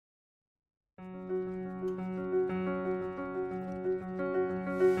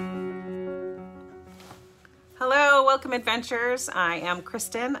welcome adventurers. I am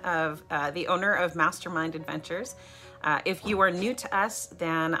Kristen, the owner of Mastermind Adventures. If you are new to us,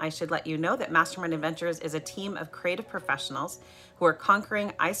 then I should let you know that Mastermind Adventures is a team of creative professionals who are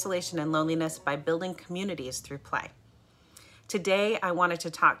conquering isolation and loneliness by building communities through play. Today, I wanted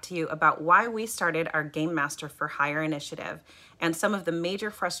to talk to you about why we started our Game Master for Hire initiative and some of the major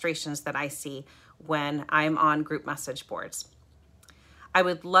frustrations that I see when I'm on group message boards. I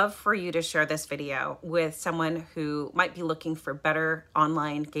would love for you to share this video with someone who might be looking for better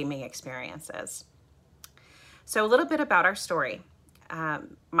online gaming experiences. So a little bit about our story.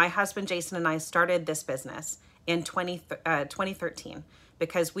 My husband Jason and I started this business in 2013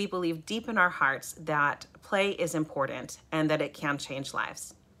 because we believe deep in our hearts that play is important and that it can change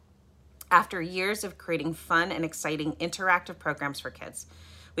lives. After years of creating fun and exciting interactive programs for kids,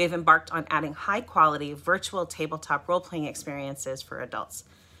 we have embarked on adding high-quality virtual tabletop role-playing experiences for adults.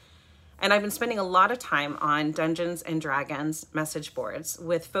 And I've been spending a lot of time on Dungeons and Dragons message boards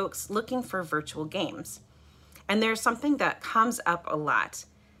with folks looking for virtual games. And there's something that comes up a lot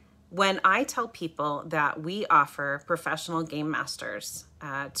when I tell people that we offer professional game masters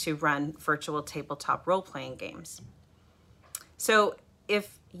to run virtual tabletop role-playing games. So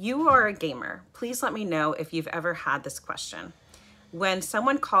if you are a gamer, please let me know if you've ever had this question. When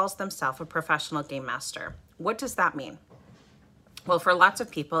someone calls themselves a professional game master, what does that mean? Well, for lots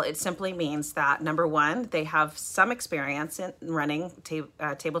of people, it simply means that, number one, they have some experience in running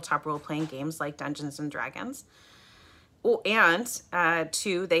tabletop role-playing games like Dungeons and Dragons. And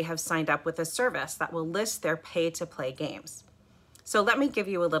two, they have signed up with a service that will list their pay-to-play games. So let me give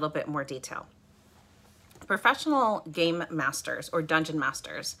you a little bit more detail. Professional game masters or dungeon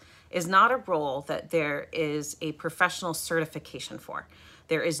masters is not a role that there is a professional certification for.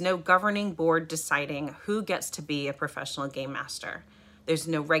 There is no governing board deciding who gets to be a professional game master. There's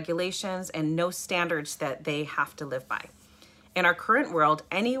no regulations and no standards that they have to live by. In our current world,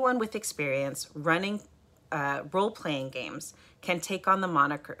 anyone with experience running role-playing games can take on the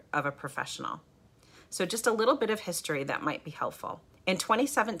moniker of a professional. So just a little bit of history that might be helpful. In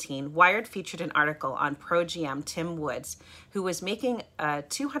 2017, Wired featured an article on pro GM Tim Woods, who was making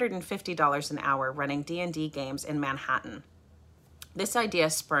 $250 an hour running D&D games in Manhattan. This idea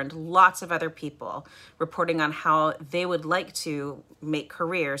spurned lots of other people reporting on how they would like to make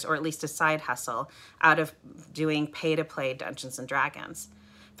careers, or at least a side hustle, out of doing pay-to-play Dungeons and Dragons.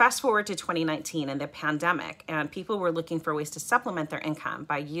 Fast forward to 2019 and the pandemic, and people were looking for ways to supplement their income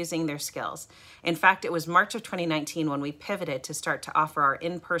by using their skills. In fact, it was March of 2019 when we pivoted to start to offer our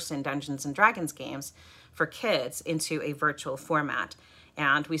in-person Dungeons and Dragons games for kids into a virtual format.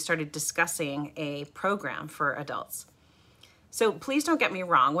 And we started discussing a program for adults. So please don't get me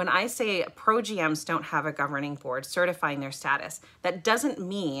wrong. When I say pro GMs don't have a governing board certifying their status, that doesn't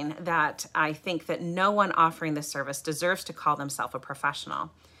mean that I think that no one offering this service deserves to call themselves a professional.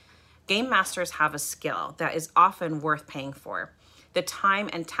 Game masters have a skill that is often worth paying for. The time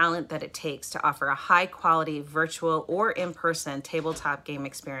and talent that it takes to offer a high-quality virtual or in-person tabletop game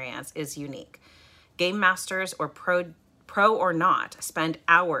experience is unique. Game masters, or pro or not, spend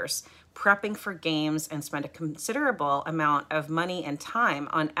hours prepping for games and spend a considerable amount of money and time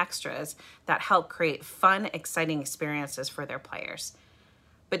on extras that help create fun, exciting experiences for their players.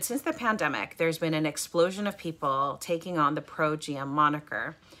 But since the pandemic, there's been an explosion of people taking on the pro GM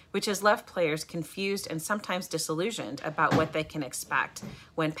moniker, which has left players confused and sometimes disillusioned about what they can expect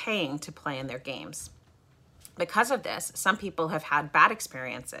when paying to play in their games. Because of this, some people have had bad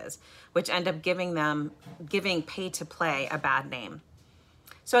experiences, which end up giving pay to play a bad name.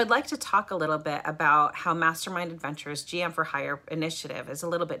 So I'd like to talk a little bit about how Mastermind Adventures GM for Hire initiative is a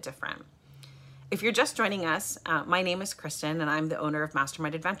little bit different. If you're just joining us, my name is Kristen and I'm the owner of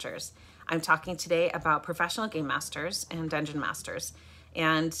Mastermind Adventures. I'm talking today about professional game masters and dungeon masters.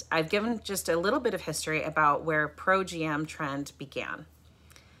 And I've given just a little bit of history about where pro GM trend began.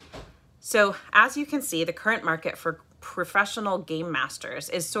 So as you can see, the current market for professional game masters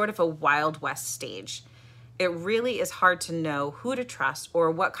is sort of a Wild West stage. It really is hard to know who to trust or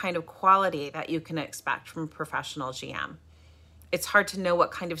what kind of quality that you can expect from a professional GM. It's hard to know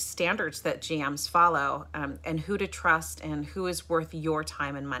what kind of standards that GMs follow and who to trust and who is worth your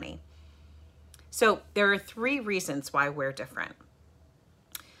time and money. So there are 3 reasons why we're different.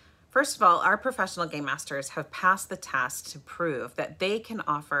 First of all, our professional game masters have passed the test to prove that they can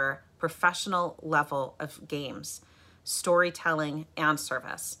offer professional level of games, storytelling, and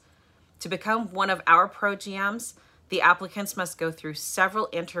service. To become one of our pro GMs, the applicants must go through several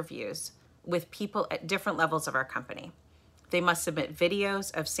interviews with people at different levels of our company. They must submit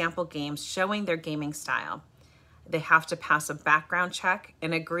videos of sample games showing their gaming style. They have to pass a background check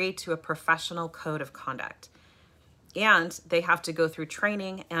and agree to a professional code of conduct. And they have to go through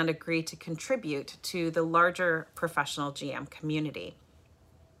training and agree to contribute to the larger professional GM community.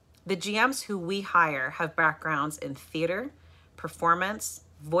 The GMs who we hire have backgrounds in theater, performance,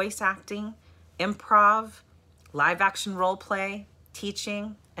 voice acting, improv, live action role play,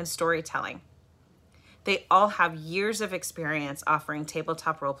 teaching, and storytelling. They all have years of experience offering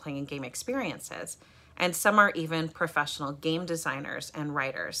tabletop role-playing and game experiences, and some are even professional game designers and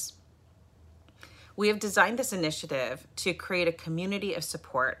writers. We have designed this initiative to create a community of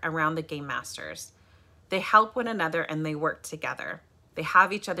support around the Game Masters. They help one another and they work together. They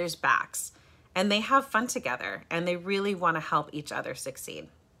have each other's backs and they have fun together, and they really want to help each other succeed.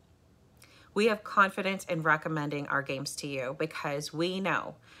 We have confidence in recommending our games to you because we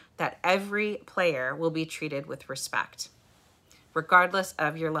know that every player will be treated with respect. Regardless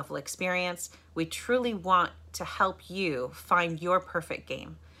of your level of experience, we truly want to help you find your perfect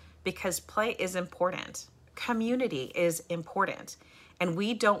game because play is important, community is important, and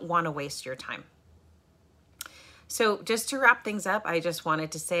we don't want to waste your time. So just to wrap things up, I just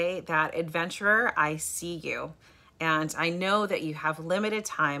wanted to say that adventurer, I see you. And I know that you have limited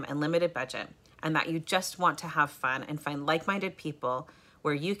time and limited budget, and that you just want to have fun and find like-minded people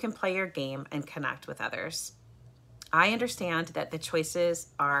where you can play your game and connect with others. I understand that the choices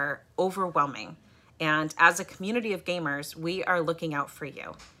are overwhelming, and as a community of gamers, we are looking out for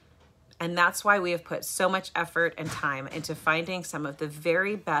you. And that's why we have put so much effort and time into finding some of the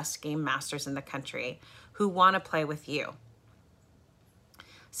very best game masters in the country who want to play with you.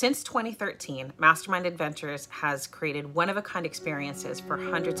 Since 2013, Mastermind Adventures has created one-of-a-kind experiences for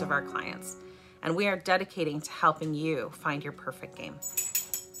hundreds of our clients, and we are dedicating to helping you find your perfect game.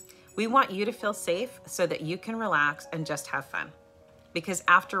 We want you to feel safe so that you can relax and just have fun. Because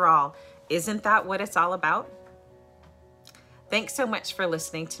after all, isn't that what it's all about? Thanks so much for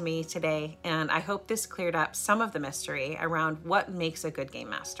listening to me today, and I hope this cleared up some of the mystery around what makes a good game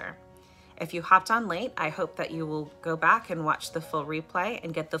master. If you hopped on late, I hope that you will go back and watch the full replay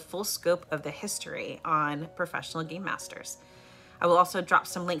and get the full scope of the history on professional game masters. I will also drop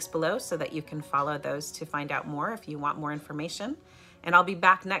some links below so that you can follow those to find out more if you want more information. And I'll be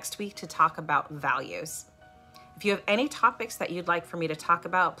back next week to talk about values. If you have any topics that you'd like for me to talk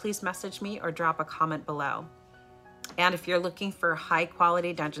about, please message me or drop a comment below. And if you're looking for a high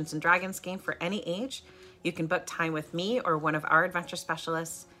quality Dungeons & Dragons game for any age, you can book time with me or one of our adventure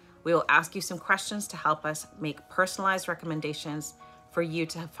specialists. We will ask you some questions to help us make personalized recommendations for you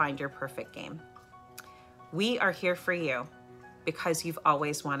to find your perfect game. We are here for you because you've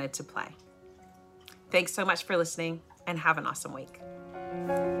always wanted to play. Thanks so much for listening, and have an awesome week.